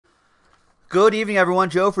Good evening, everyone.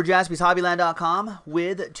 Joe for JaspysHobbyland.com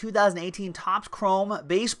with 2018 Topps Chrome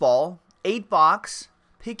Baseball 8-box.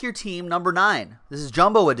 Pick your team number 9. This is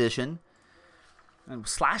Jumbo Edition. And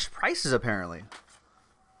slash prices, apparently.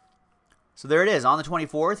 So there it is. On the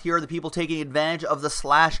 24th, here are the people taking advantage of the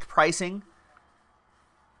slashed pricing.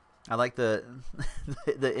 I like the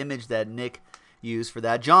the image that Nick used for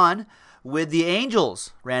that. John with the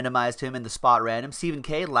Angels randomized him in the spot random. Stephen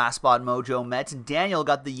K, last spot Mojo Mets. And Daniel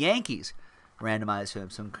got the Yankees randomized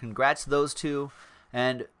him. So congrats to those two.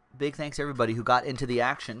 And big thanks to everybody who got into the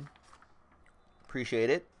action.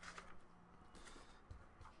 Appreciate it.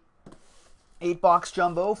 8-box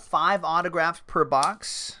jumbo, 5 autographs per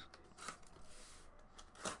box.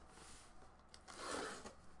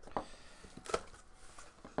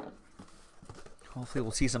 Hopefully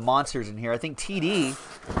we'll see some monsters in here. I think TD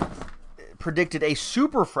predicted a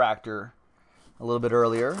superfractor a little bit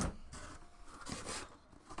earlier.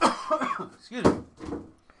 Excuse me.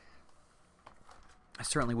 I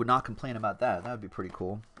certainly would not complain about that. That would be pretty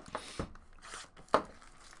cool.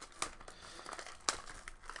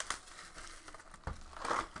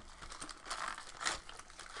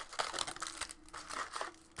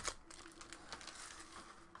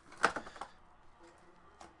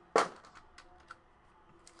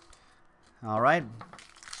 All right.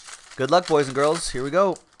 Good luck, boys and girls. Here we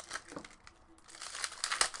go.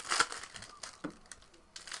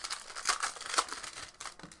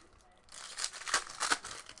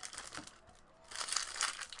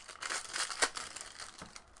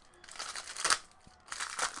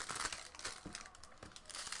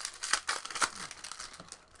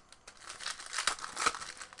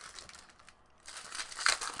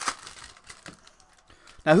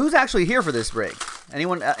 Now, who's actually here for this break?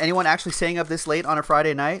 Anyone actually staying up this late on a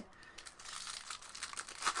Friday night?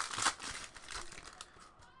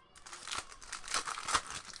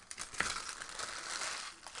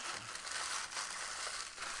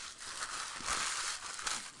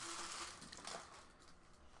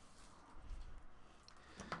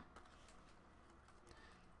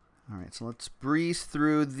 All right, so let's breeze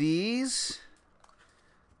through these.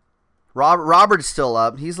 Robert's still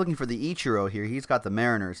up. He's looking for the Ichiro here. He's got the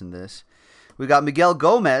Mariners in this. We got Miguel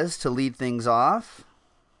Gomez to lead things off.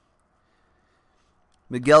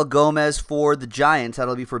 Miguel Gomez for the Giants.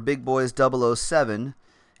 That'll be for Big Boys 007.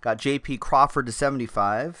 Got J.P. Crawford to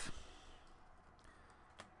 75.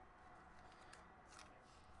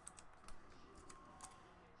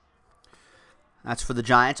 That's for the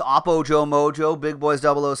Giants. Oppo Joe Mojo, Big Boys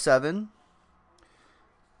 007.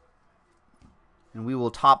 And we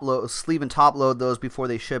will sleeve and top load those before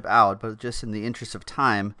they ship out, but just in the interest of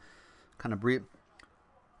time, kind of brief.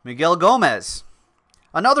 Miguel Gomez.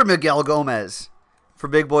 Another Miguel Gomez for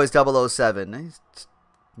Big Boys 007.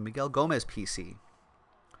 Miguel Gomez PC.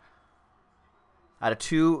 Out of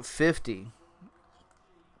 250.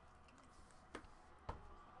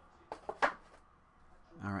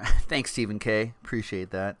 All right. Thanks, Stephen K. Appreciate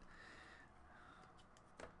that.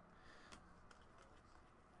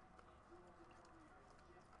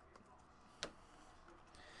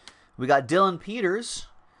 We got Dylan Peters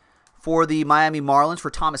for the Miami Marlins for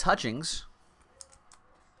Thomas Hutchings.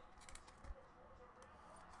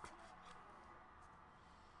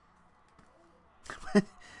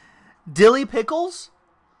 Dilly Pickles?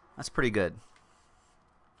 That's pretty good.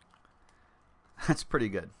 That's pretty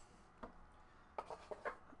good.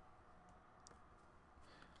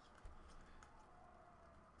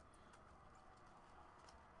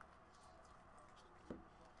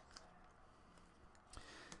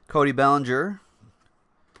 Cody Bellinger,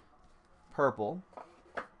 purple.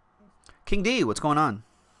 King D, what's going on?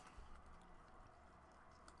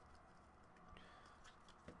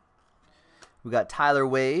 We got Tyler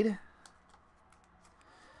Wade.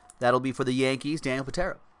 That'll be for the Yankees, Daniel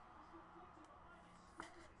Patero.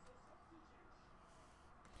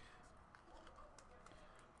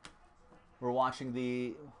 We're watching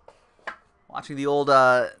the old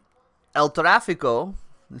El Tráfico.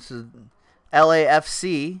 This is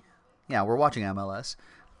LAFC, yeah, we're watching MLS.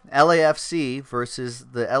 LAFC versus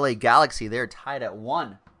the LA Galaxy. They're tied at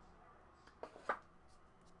 1.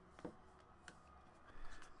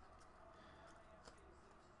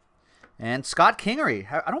 And Scott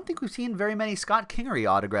Kingery. I don't think we've seen very many Scott Kingery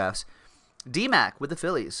autographs. D-Mac with the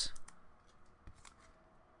Phillies.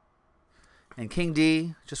 And King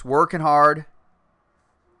D, just working hard.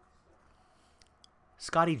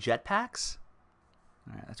 Scotty Jetpacks?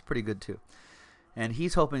 All right, that's pretty good too. And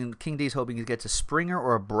he's hoping, King D's hoping he gets a Springer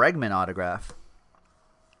or a Bregman autograph.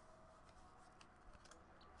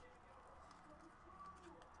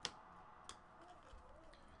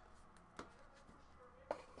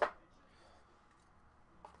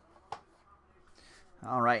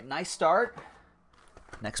 All right, nice start.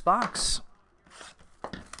 Next box.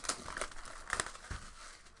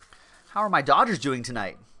 How are my Dodgers doing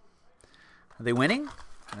tonight? Are they winning?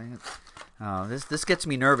 This gets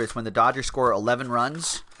me nervous when the Dodgers score 11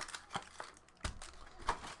 runs.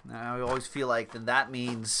 I always feel like that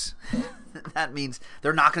means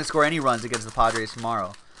they're not going to score any runs against the Padres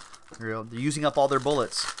tomorrow. They're using up all their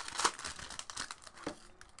bullets.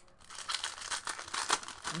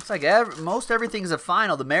 Looks like most everything's a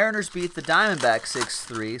final. The Mariners beat the Diamondbacks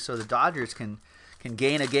 6-3, so the Dodgers can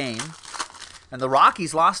gain a game. And the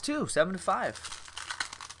Rockies lost too, 7-5.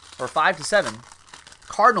 Or 5-7.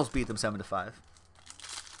 Cardinals beat them 7-5.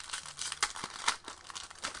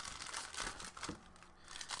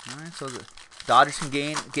 All right, so the Dodgers can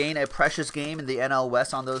gain a precious game in the NL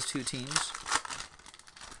West on those two teams.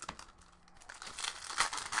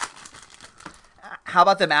 How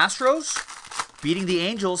about them Astros? Beating the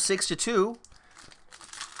Angels 6-2.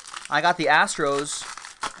 I got the Astros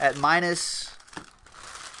at minus.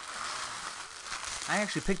 I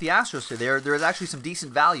actually picked the Astros today. There's actually some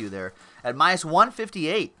decent value there at minus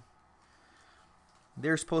 158. They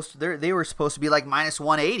were supposed to be like minus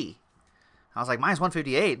 180. I was like minus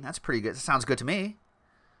 158. That's pretty good. That sounds good to me.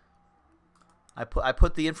 I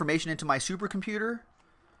put the information into my supercomputer,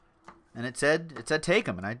 and it said take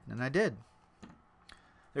them, and I did.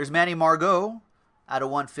 There's Manny Margot out of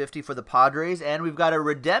 150 for the Padres. And we've got a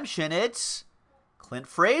redemption. It's Clint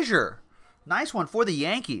Frazier. Nice one for the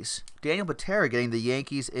Yankees. Daniel Patera getting the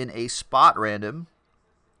Yankees in a spot random.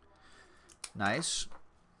 Nice.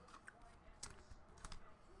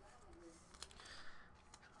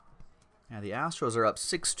 Now the Astros are up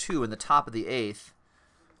 6-2 in the top of the 8th.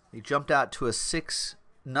 They jumped out to a 6-0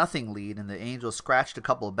 lead, and the Angels scratched a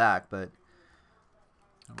couple back, but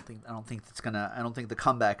I don't think the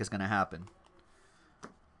comeback is gonna happen.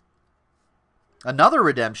 Another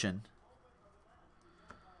redemption.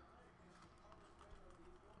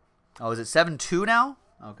 Oh, is it 7-2 now?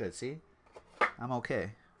 Oh, good. See, I'm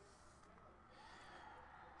okay.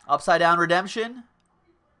 Upside down redemption.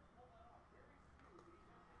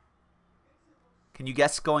 Can you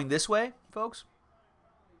guess going this way, folks?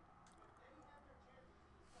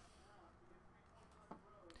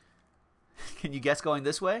 Can you guess going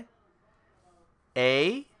this way?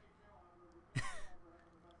 A.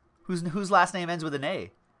 Whose last name ends with an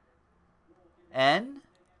A? N.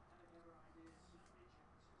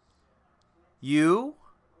 U.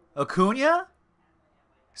 Acuna.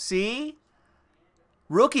 C.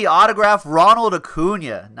 Rookie autograph Ronald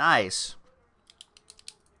Acuna. Nice.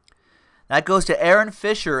 That goes to Aaron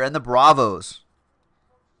Fisher and the Bravos.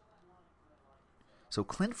 So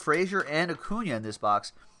Clint Frazier and Acuna in this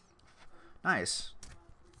box. Nice.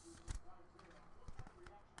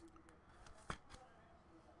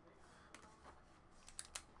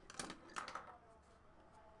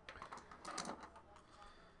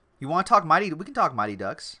 You want to talk Mighty? We can talk Mighty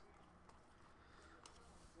Ducks.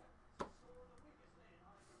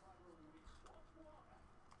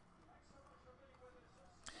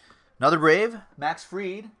 Another Brave, Max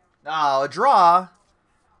Fried. Oh, a draw.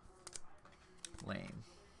 Lame.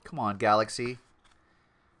 Come on, Galaxy.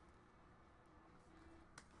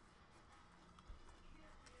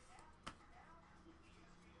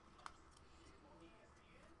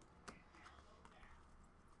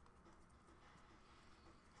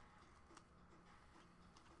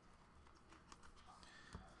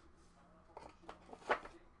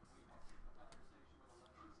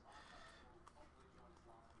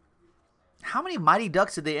 How many Mighty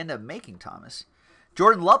Ducks did they end up making, Thomas?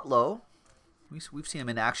 Jordan Luplow. We've seen him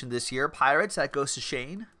in action this year. Pirates, that goes to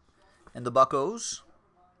Shane and the Buccos.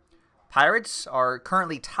 Pirates are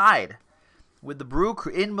currently tied with the Brew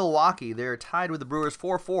in Milwaukee. They're tied with the Brewers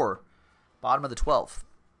 4-4, bottom of the 12th.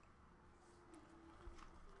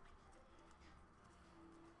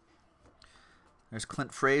 There's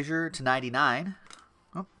Clint Frazier to 99.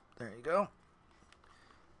 Oh, there you go.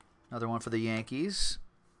 Another one for the Yankees.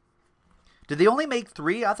 Did they only make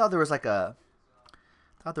 3? I thought there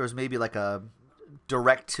was maybe like a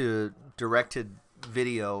directed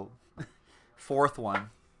video fourth one.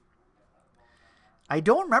 I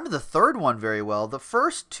don't remember the third one very well. The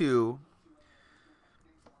first 2.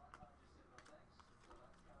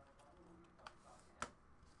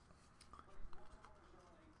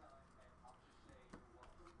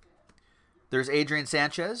 There's Adrian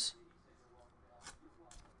Sanchez.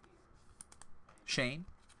 Shane.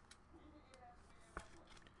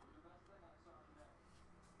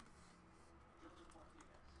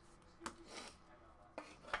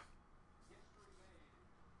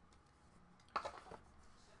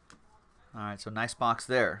 All right, so nice box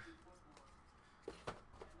there.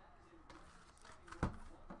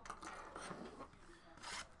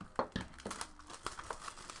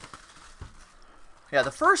 Yeah,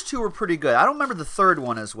 the first two were pretty good. I don't remember the third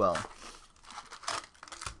one as well.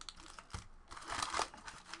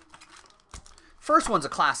 First one's a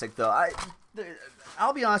classic, though.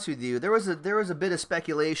 I'll be honest with you. There was a bit of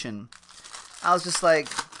speculation. I was like,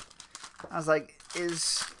 I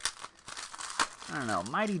don't know,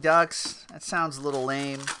 Mighty Ducks. That sounds a little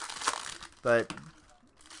lame, but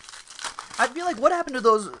I feel like what happened to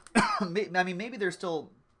those? I mean, maybe they're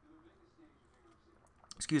still.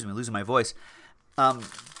 Excuse me, losing my voice. I mean,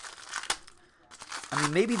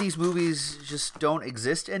 maybe these movies just don't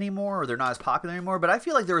exist anymore, or they're not as popular anymore. But I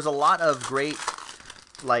feel like there was a lot of great,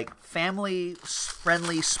 like,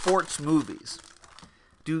 family-friendly sports movies.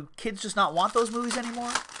 Do kids just not want those movies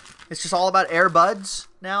anymore? It's just all about Air Buds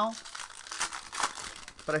now.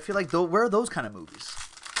 But I feel like, where are those kind of movies?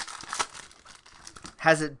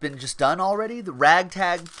 Has it been just done already? The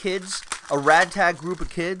ragtag kids, a ragtag group of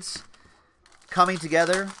kids coming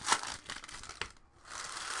together,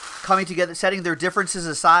 setting their differences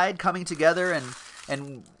aside, coming together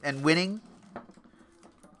and winning,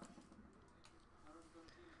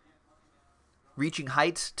 reaching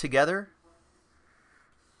heights together.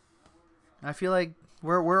 I feel like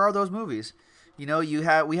where are those movies? You know,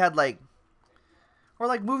 we had like, or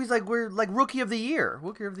like movies like Rookie of the Year.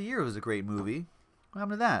 Rookie of the Year was a great movie. What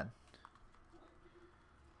happened to that?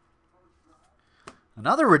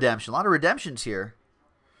 Another redemption. A lot of redemptions here.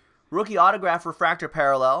 Rookie autograph refractor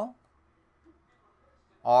parallel.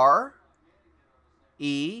 R.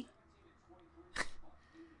 E.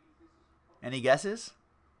 Any guesses?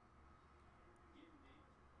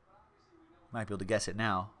 Might be able to guess it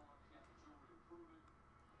now.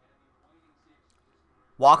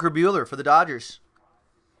 Walker Buehler for the Dodgers.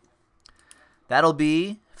 That'll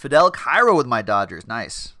be Fidel Cairo with my Dodgers.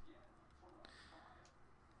 Nice.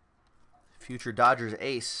 Future Dodgers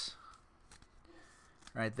ace.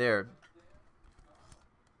 Right there.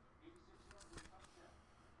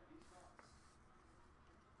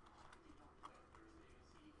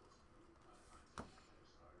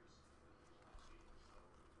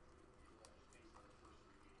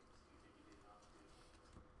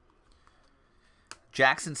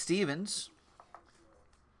 Jackson Stevens.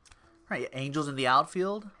 Right, Angels in the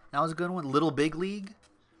outfield. That was a good one. Little Big League.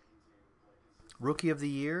 Rookie of the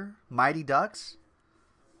Year. Mighty Ducks.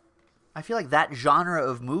 I feel like that genre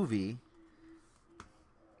of movie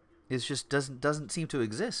is just doesn't seem to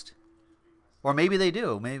exist. Or maybe they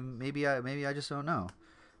do. Maybe I just don't know.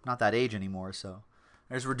 I'm not that age anymore, so.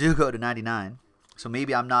 There's Verdugo to 99. So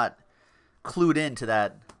maybe I'm not clued into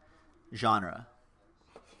that genre.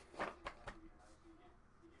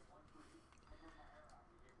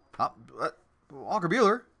 Walker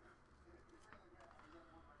Buehler.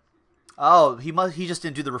 Oh, he just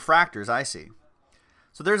didn't do the refractors. I see.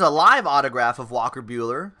 So there's a live autograph of Walker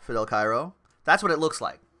Buehler, Fidel Cairo. That's what it looks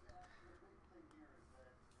like.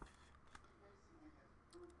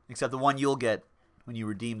 Except the one you'll get when you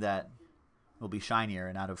redeem that will be shinier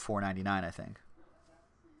and out of $4.99, I think.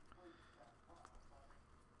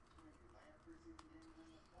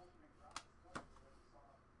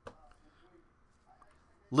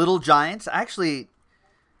 Little Giants. Actually,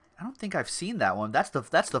 I don't think I've seen that one. That's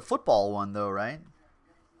the football one though, right?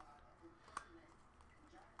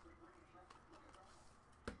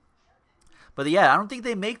 But yeah, I don't think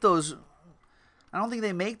they make those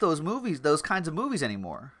movies, those kinds of movies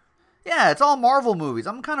anymore. Yeah, it's all Marvel movies.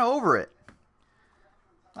 I'm kind of over it.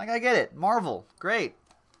 Like, I get it. Marvel, great.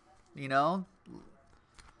 You know,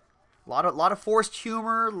 a lot of forced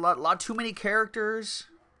humor, lot too many characters.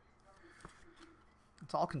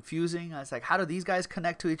 It's all confusing. It's like, how do these guys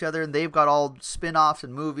connect to each other? And they've got all spin-offs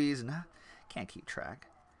and movies, and can't keep track.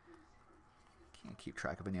 Can't keep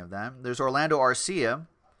track of any of them. There's Orlando Arcia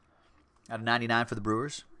out of 99 for the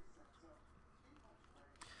Brewers.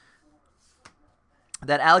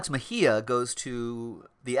 That Alex Mejia goes to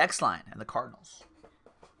the X-Line and the Cardinals.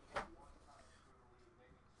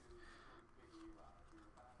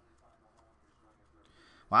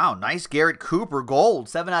 Wow, nice Garrett Cooper gold,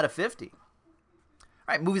 7 out of 50. All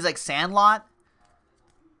right, movies like Sandlot.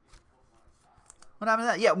 What happened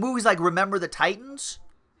to that? Yeah, movies like Remember the Titans.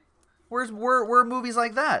 Where are movies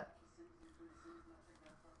like that?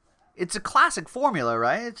 It's a classic formula,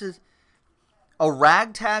 right? It's just a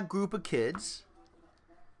ragtag group of kids,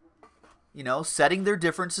 you know, setting their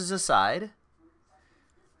differences aside,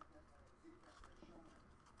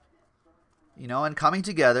 you know, and coming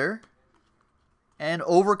together and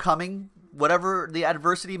overcoming whatever the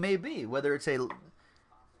adversity may be, whether it's a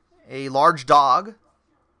large dog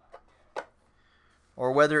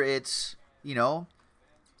or whether it's, you know,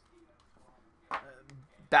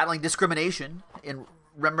 battling discrimination in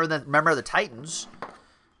Remember the Titans,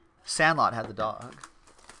 Sandlot had the dog.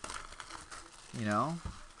 You know?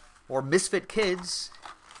 Or Misfit Kids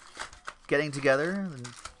getting together.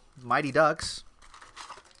 The Mighty Ducks.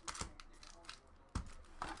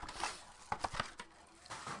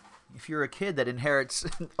 If you're a kid that inherits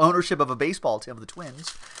ownership of a baseball team of the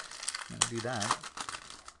Twins, you know, do that.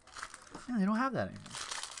 Yeah, they don't have that anymore.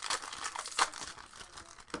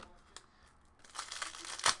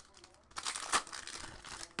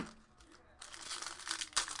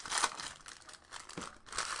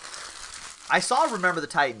 I saw Remember the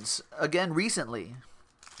Titans again recently,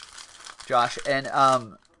 Josh, and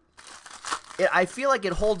I feel like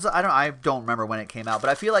it holds. I don't remember when it came out, but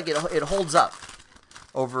I feel like it holds up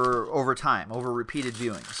over time, over repeated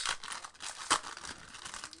viewings.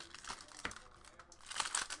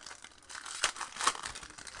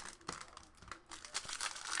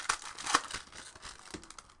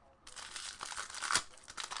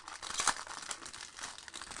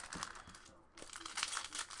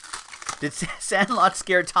 Did Sandlot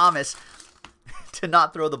scare Thomas to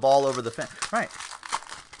not throw the ball over the fence? Right.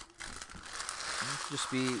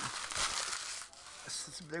 Just be,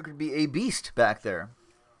 there could be a beast back there.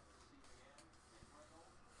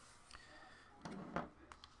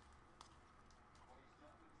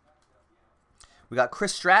 We got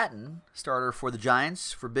Chris Stratton, starter for the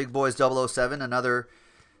Giants for Big Boys 007, another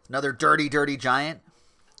dirty Giant.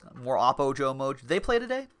 More Oppo Joe mode. Did they play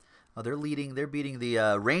today? Oh, they're beating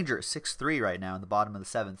the Rangers 6-3 right now in the bottom of the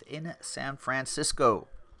 7th in San Francisco.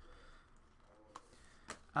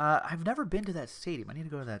 I've never been to that stadium. I need to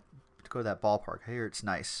go to that ballpark. I hear it's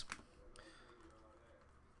nice.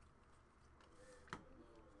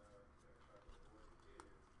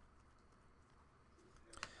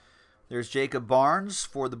 There's Jacob Barnes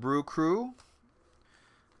for the Brew Crew.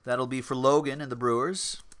 That'll be for Logan and the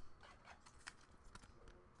Brewers.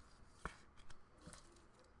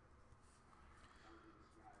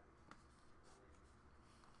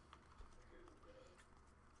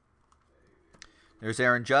 There's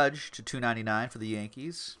Aaron Judge to $2.99 for the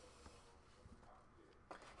Yankees.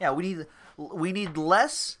 Yeah, we need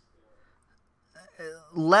less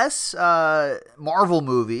Marvel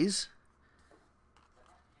movies.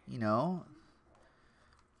 You know,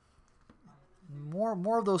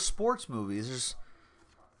 more of those sports movies. There's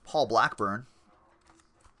Paul Blackburn.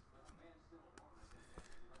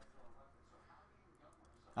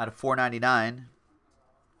 Out of $4.99.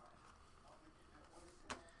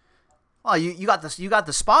 Well, you got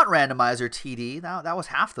the spot randomizer, TD. That was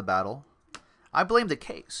half the battle. I blame the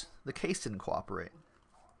case. The case didn't cooperate.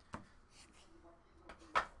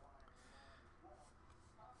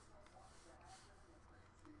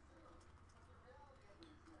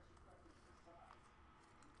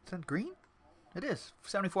 Is that green? It is.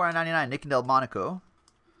 $74.99. Nick and Delmonico.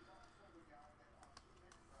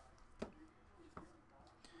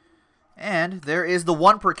 And there is the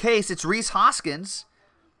one per case. It's Reese Hoskins.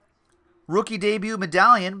 Rookie debut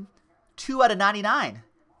medallion, 2/99.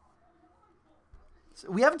 So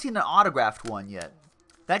we haven't seen an autographed one yet.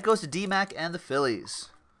 That goes to D-Mac and the Phillies.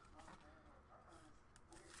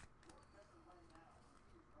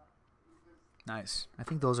 Nice. I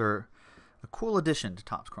think those are a cool addition to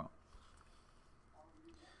Topps Chrome.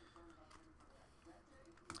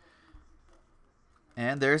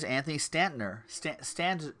 And there's Anthony Stantander.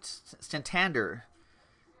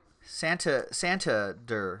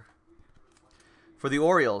 Santander. For the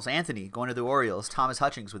Orioles, Anthony going to the Orioles. Thomas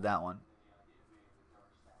Hutchings with that one.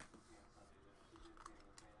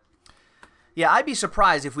 Yeah, I'd be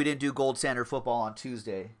surprised if we didn't do Gold Standard football on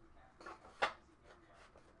Tuesday.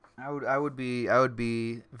 I would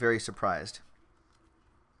be very surprised.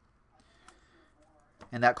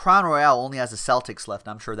 And that Crown Royale only has the Celtics left.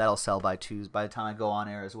 I'm sure that'll sell by Tuesday by the time I go on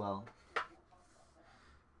air as well.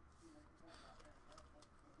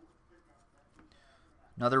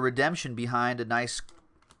 Another redemption behind a nice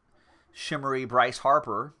shimmery Bryce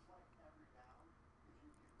Harper.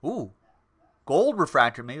 Ooh. Gold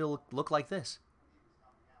refractor. Maybe it'll look like this.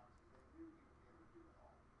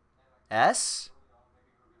 S?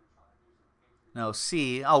 No,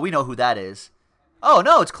 C. Oh, we know who that is. Oh,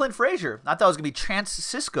 no, it's Clint Frazier. I thought it was going to be Chance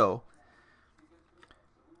Cisco.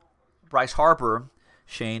 Bryce Harper,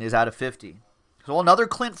 Shane, is out of 50. So another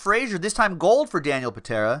Clint Frazier, this time gold for Daniel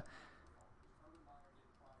Patera,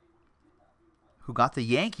 who got the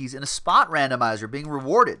Yankees in a spot randomizer, being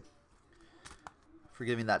rewarded for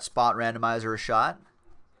giving that spot randomizer a shot.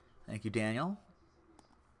 Thank you, Daniel.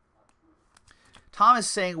 Tom is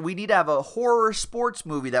saying we need to have a horror sports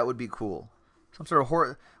movie that would be cool. Some sort of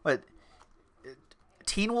horror. What?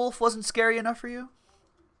 Teen Wolf wasn't scary enough for you?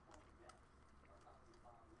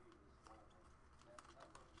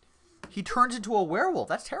 He turns into a werewolf.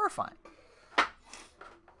 That's terrifying.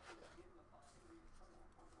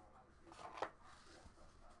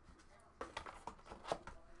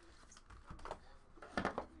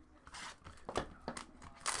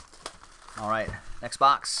 All right, next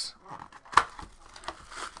box.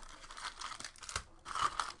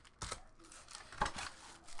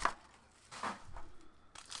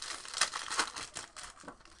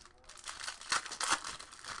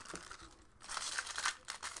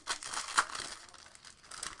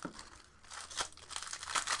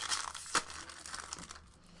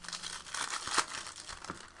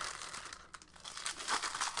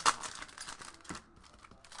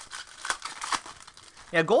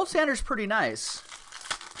 Yeah, gold standard's pretty nice.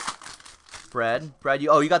 Brad,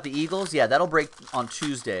 you got the Eagles? Yeah, that'll break on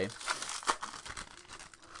Tuesday.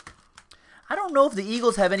 I don't know if the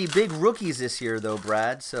Eagles have any big rookies this year, though,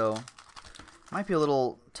 Brad, so might be a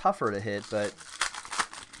little tougher to hit, but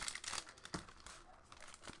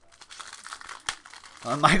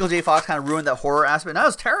Michael J. Fox kind of ruined that horror aspect. That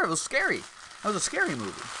was terrible. It was scary. That was a scary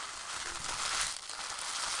movie.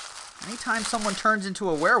 Anytime someone turns into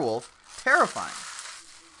a werewolf, terrifying.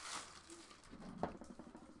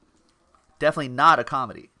 Definitely not a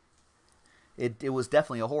comedy. It was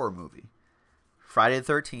definitely a horror movie. Friday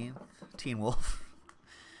the 13th, Teen Wolf,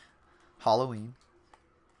 Halloween.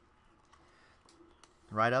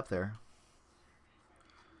 Right up there.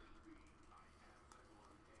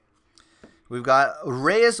 We've got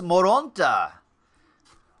Reyes Moronta.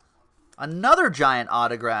 Another giant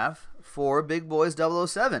autograph for Big Boys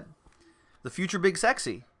 007. The future Big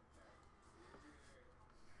Sexy.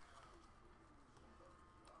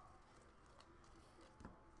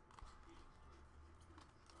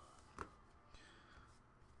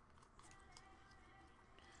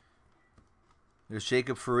 There's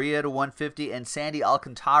Jacob Faria to 150 and Sandy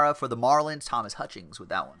Alcantara for the Marlins. Thomas Hutchings with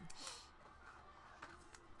that one.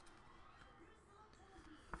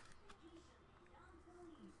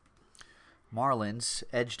 Marlins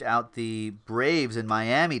edged out the Braves in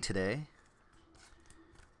Miami today.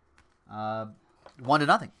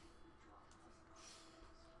 1-0.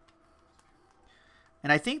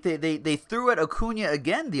 And I think they threw at Acuna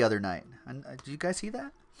again the other night. Did you guys see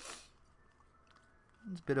that?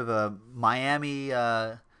 It's a bit of a Miami,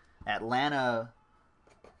 Atlanta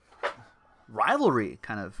rivalry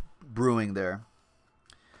kind of brewing there.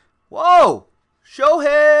 Whoa!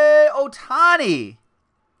 Shohei Ohtani.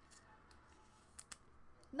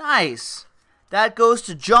 Nice. That goes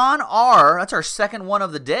to John R. That's our second one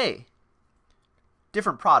of the day.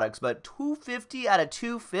 Different products, but 250 out of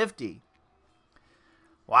 250.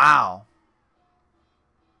 Wow.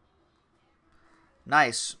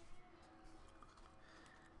 Nice.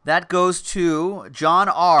 That goes to John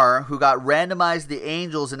R., who got randomized the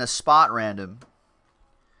Angels in a spot random.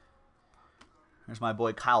 There's my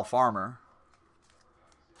boy Kyle Farmer.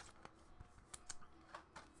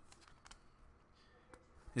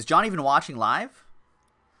 Is John even watching live?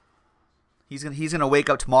 He's gonna wake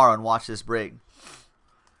up tomorrow and watch this break.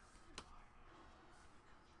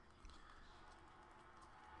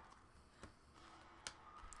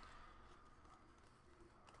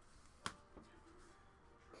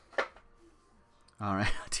 All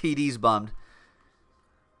right, TD's bummed.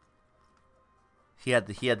 He had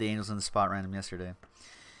the Angels in the spot random yesterday.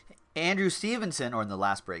 Andrew Stevenson, or in the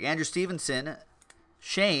last break. Andrew Stevenson,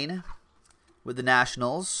 Shane with the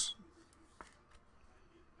Nationals.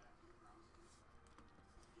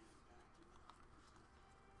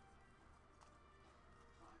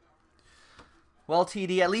 Well,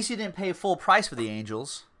 TD, at least you didn't pay full price for the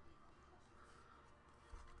Angels.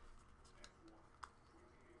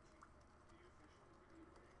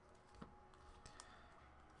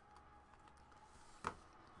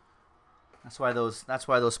 That's why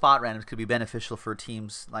those spot randoms could be beneficial for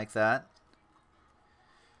teams like that.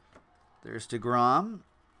 There's DeGrom.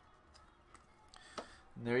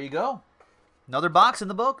 And there you go. Another box in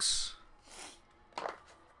the books.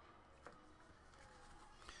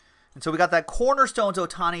 And so we got that Cornerstones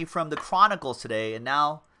Ohtani from the Chronicles today, and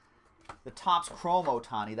now the Topps Chrome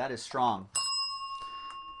Ohtani. That is strong.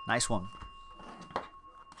 Nice one.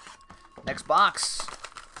 Next box.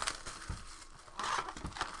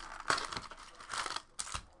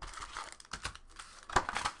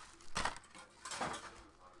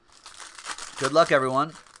 Good luck,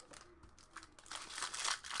 everyone.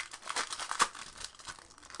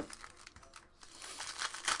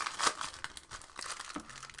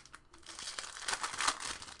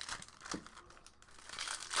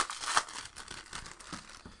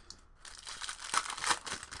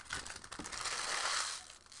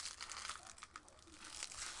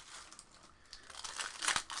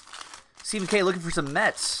 Stephen K. looking for some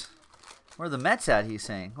Mets. Where are the Mets at, he's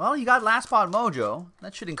saying? Well, you got Last Spot Mojo.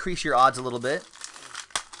 That should increase your odds a little bit.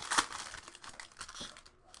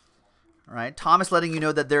 All right, Thomas letting you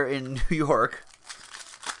know that they're in New York.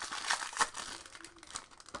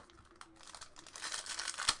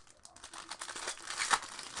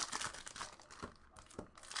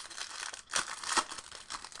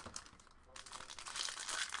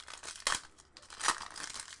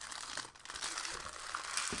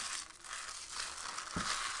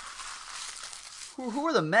 Who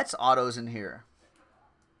are the Mets autos in here?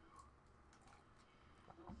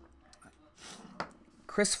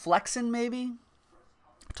 Chris Flexen, maybe?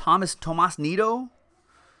 Tomas Nido?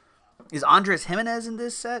 Is Andres Jimenez in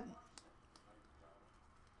this set?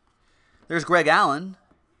 There's Greg Allen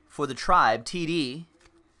for the Tribe, TD,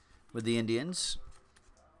 with the Indians.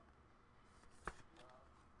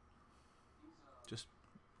 Just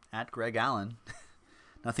at Greg Allen.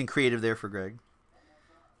 Nothing creative there for Greg.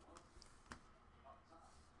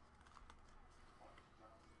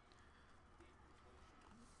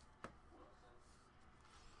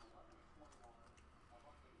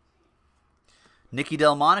 Nicky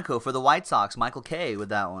Delmonico for the White Sox. Michael K. with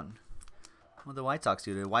that one. What did the White Sox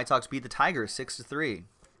do? The White Sox beat the Tigers 6-3.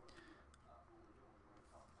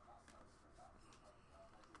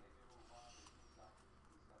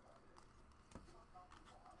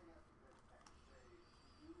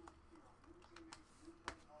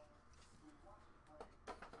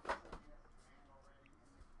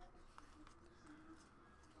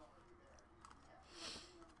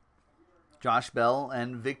 Josh Bell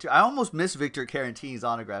and Victor. I almost miss Victor Caratini's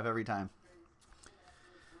autograph every time.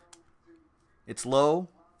 It's low.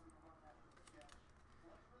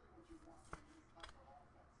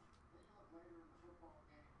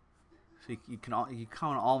 So you can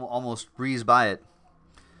almost breeze by it.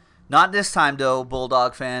 Not this time, though,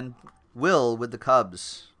 Bulldog fan. Will with the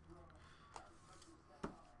Cubs.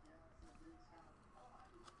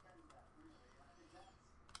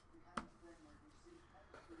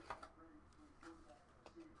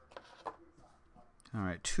 All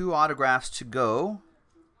right, 2 autographs to go.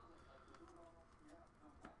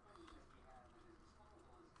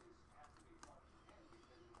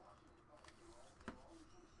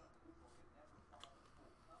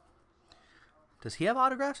 Does he have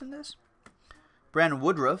autographs in this? Brandon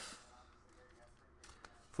Woodruff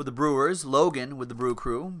for the Brewers. Logan with the Brew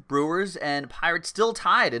Crew. Brewers and Pirates still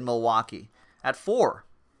tied in Milwaukee at 4.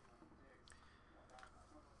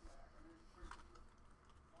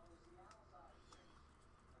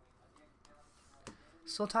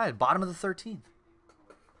 Still tied, bottom of the 13th.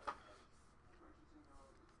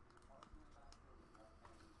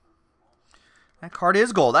 That card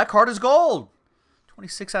is gold. That card is gold.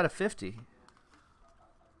 26 out of 50.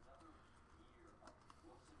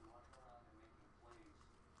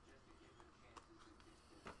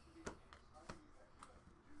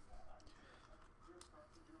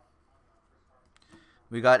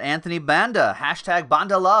 We got Anthony Banda. Hashtag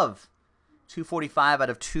Banda Love. 245 out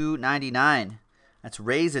of 299. That's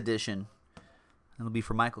Rays edition. That'll be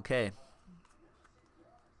for Michael K.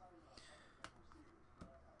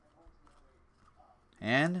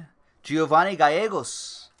 And Giovanni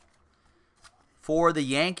Gallegos for the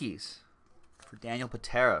Yankees. For Daniel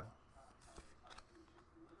Patera.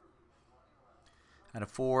 Out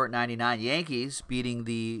of 499. Yankees beating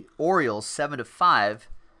the Orioles 7-5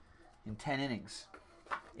 in 10 innings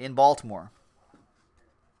in Baltimore.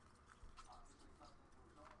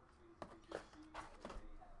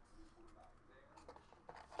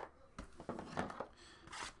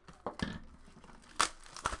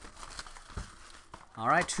 All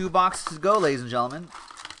right, 2 boxes to go, ladies and gentlemen.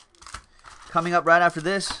 Coming up right after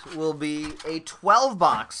this will be a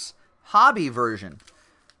 12-box hobby version,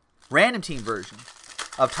 random team version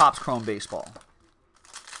of Topps Chrome Baseball.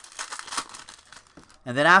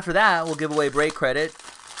 And then after that, we'll give away break credit.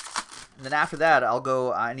 And then after that,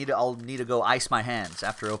 I'll need to go ice my hands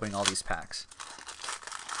after opening all these packs.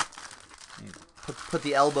 Put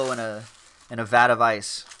the elbow in a vat of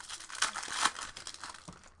ice.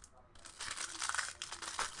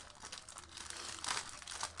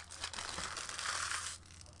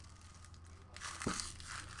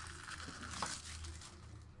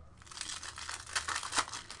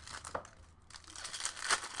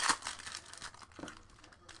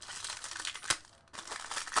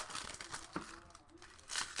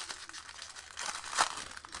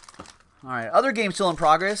 All right, other games still in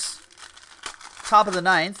progress. Top of the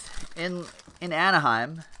 9th in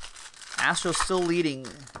Anaheim. Astros still leading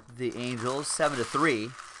the Angels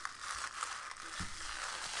 7-3.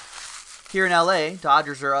 Here in LA,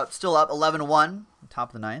 Dodgers are still up 11-1,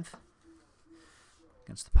 top of the 9th.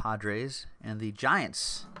 against the Padres and the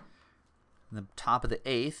Giants. In the top of the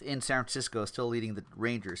 8th in San Francisco, still leading the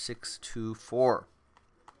Rangers 6-4.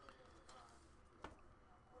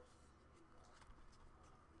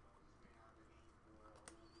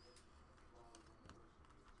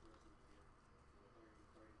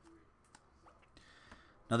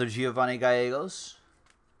 Another Giovanni Gallegos.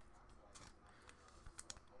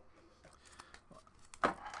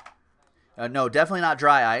 No, definitely not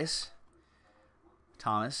dry ice.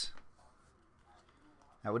 Thomas.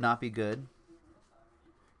 That would not be good.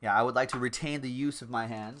 Yeah, I would like to retain the use of my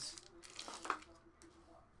hands.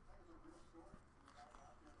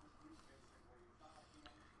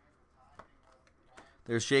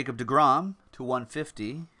 There's Jacob deGrom to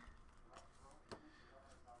 150.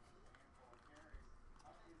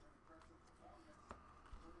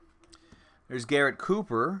 There's Garrett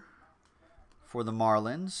Cooper for the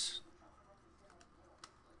Marlins.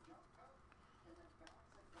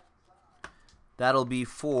 That'll be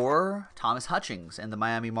for Thomas Hutchings and the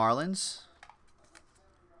Miami Marlins.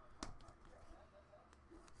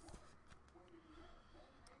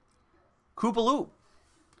 Koopaloo.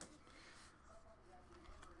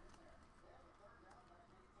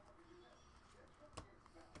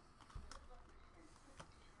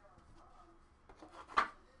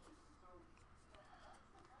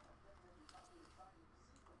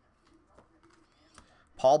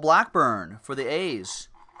 Paul Blackburn for the A's.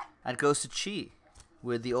 That goes to Chi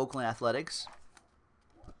with the Oakland Athletics.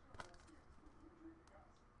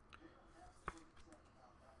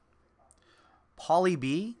 Paulie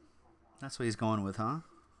B. That's what he's going with, huh?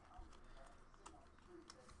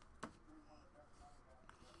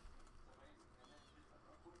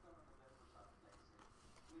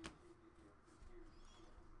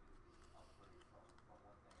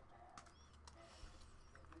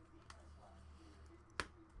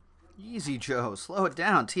 Easy, Joe. Slow it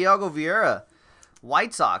down. Tiago Vieira.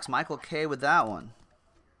 White Sox. Michael K. with that one.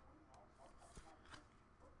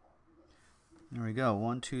 There we go.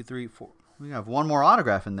 1, 2, 3, 4. We have one more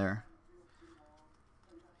autograph in there.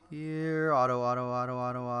 Here, auto.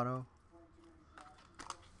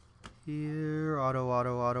 Here,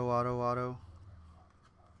 auto.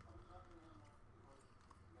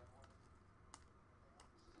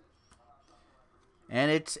 And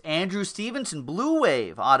it's Andrew Stevenson, Blue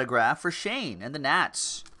Wave autograph for Shane and the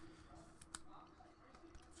Nats.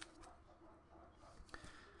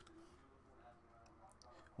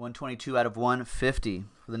 $122 out of 150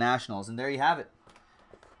 for the Nationals. And there you have it.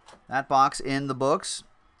 That box in the books.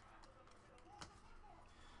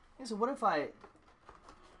 Okay, so what if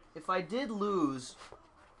I did lose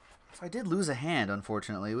a hand,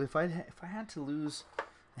 unfortunately, if I had to lose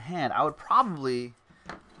a hand, I'd probably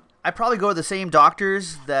go to the same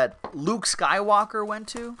doctors that Luke Skywalker went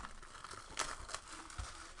to.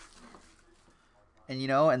 And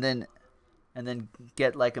and then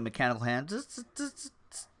get like a mechanical hand. Just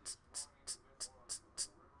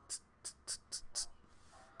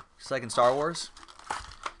like in Star Wars.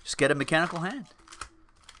 Just get a mechanical hand.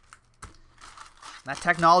 That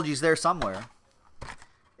technology's there somewhere.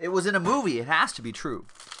 It was in a movie. It has to be true.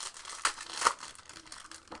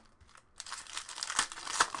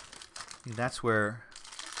 That's where...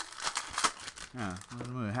 Yeah,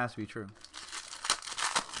 it has to be true.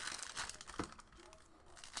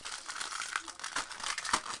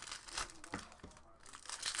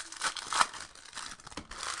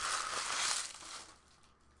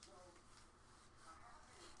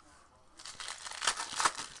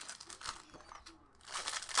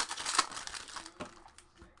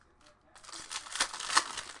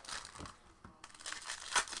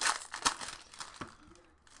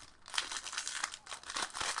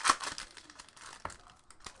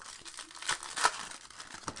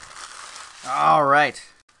 All right.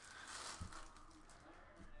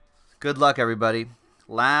 Good luck, everybody.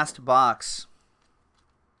 Last box.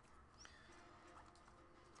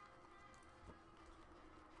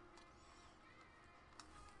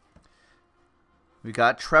 We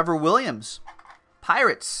got Trevor Williams,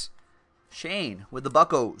 Pirates. Shane with the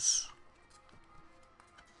Buccos.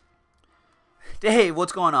 Dave,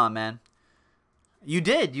 what's going on, man? You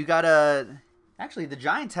did. You got a... Actually, the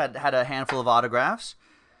Giants had a handful of autographs.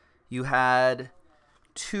 You had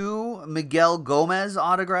 2 Miguel Gomez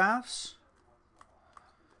autographs.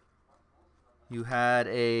 You had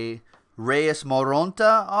a Reyes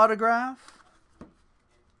Moronta autograph.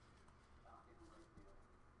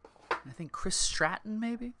 I think Chris Stratton,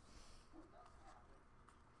 maybe.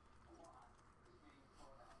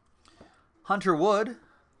 Hunter Wood. I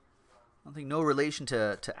don't think no relation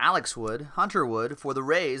to Alex Wood. Hunter Wood for the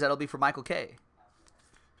Rays. That'll be for Michael K.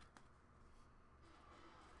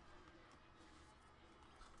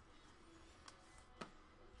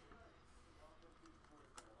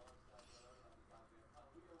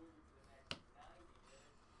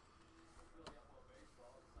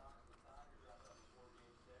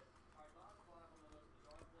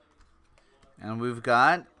 And we've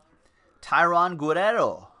got Tyron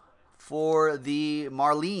Guerrero for the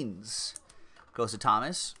Marlins. Goes to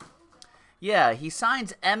Thomas. Yeah, he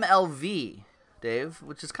signs MLV, Dave,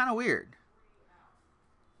 which is kind of weird.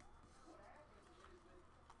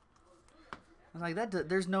 Like that,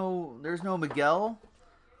 there's no Miguel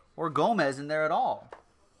or Gomez in there at all.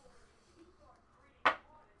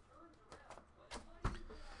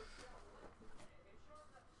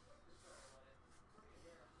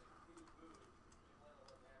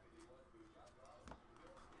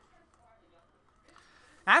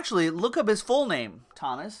 Actually, look up his full name,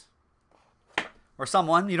 Thomas. Or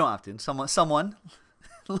someone. You don't have to. Someone.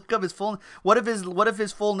 Look up his full. What if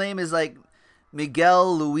his full name is like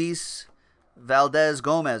Miguel Luis Valdez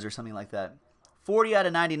Gomez or something like that? 40 out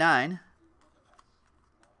of 99.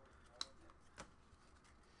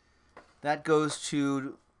 That goes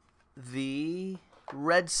to the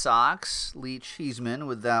Red Sox. Lee Cheeseman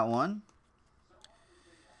with that one.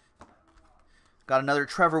 Got another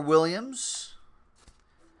Trevor Williams.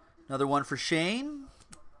 Another one for Shane.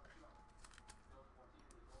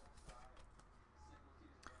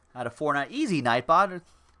 Out of 4 night, easy Nightbot.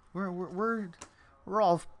 We're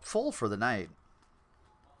all full for the night.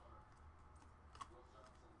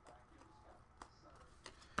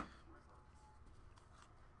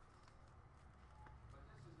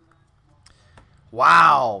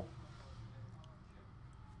 Wow.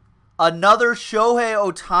 Another Shohei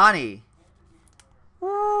Ohtani.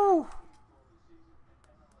 Woo.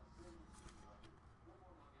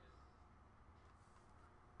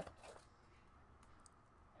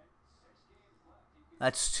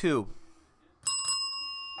 That's 2.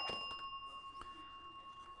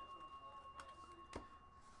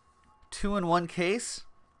 Two in one case.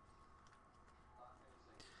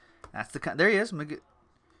 That's the kind. There he is.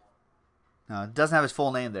 No, it doesn't have his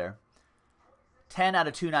full name there. 10 out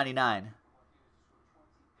of 299.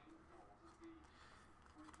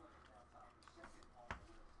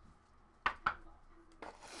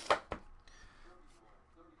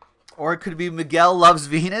 Or it could be Miguel Loves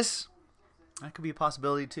Venus. That could be a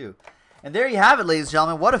possibility too. And there you have it, ladies and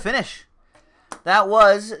gentlemen. What a finish. That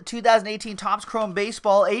was 2018 Topps Chrome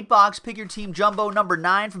Baseball 8-box Pick Your Team Jumbo number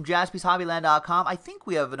 9 from JaspysHobbyland.com. I think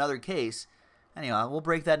we have another case. Anyway, we'll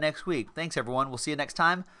break that next week. Thanks, everyone. We'll see you next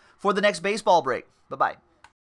time for the next baseball break. Bye-bye.